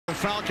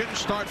Falcons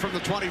start from the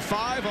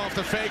 25, off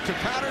the fake to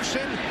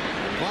Patterson.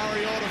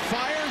 Mariota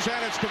fires,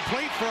 and it's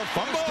complete for a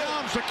first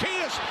down.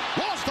 Zacchaeus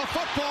lost the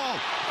football,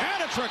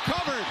 and it's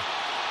recovered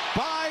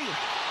by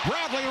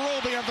Bradley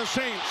Roby of the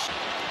Saints.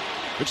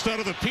 Instead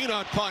of the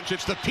peanut punch,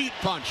 it's the Pete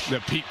punch. The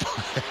Pete.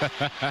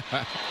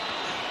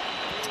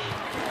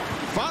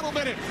 Final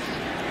minute,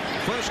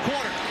 first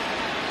quarter.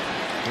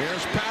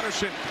 Here's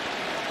Patterson.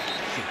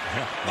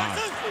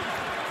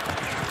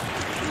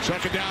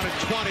 Second down and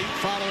 20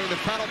 following the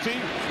penalty.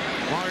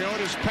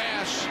 Mariota's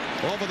pass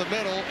over the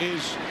middle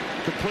is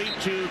complete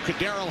to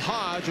Kadarrell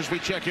Hodge as we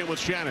check in with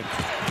Shannon.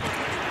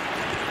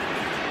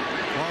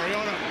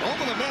 Mariota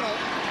over the middle.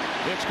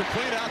 It's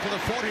complete out to the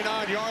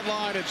 49-yard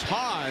line. It's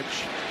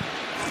Hodge.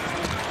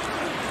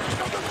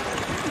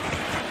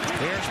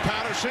 There's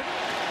Patterson.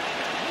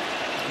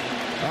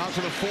 Out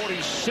to the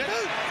 46.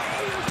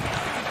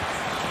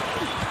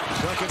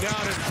 Second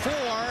down and 4,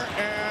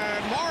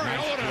 and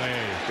Mariota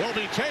will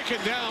be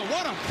taken down.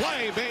 What a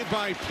play made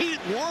by Pete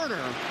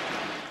Werner.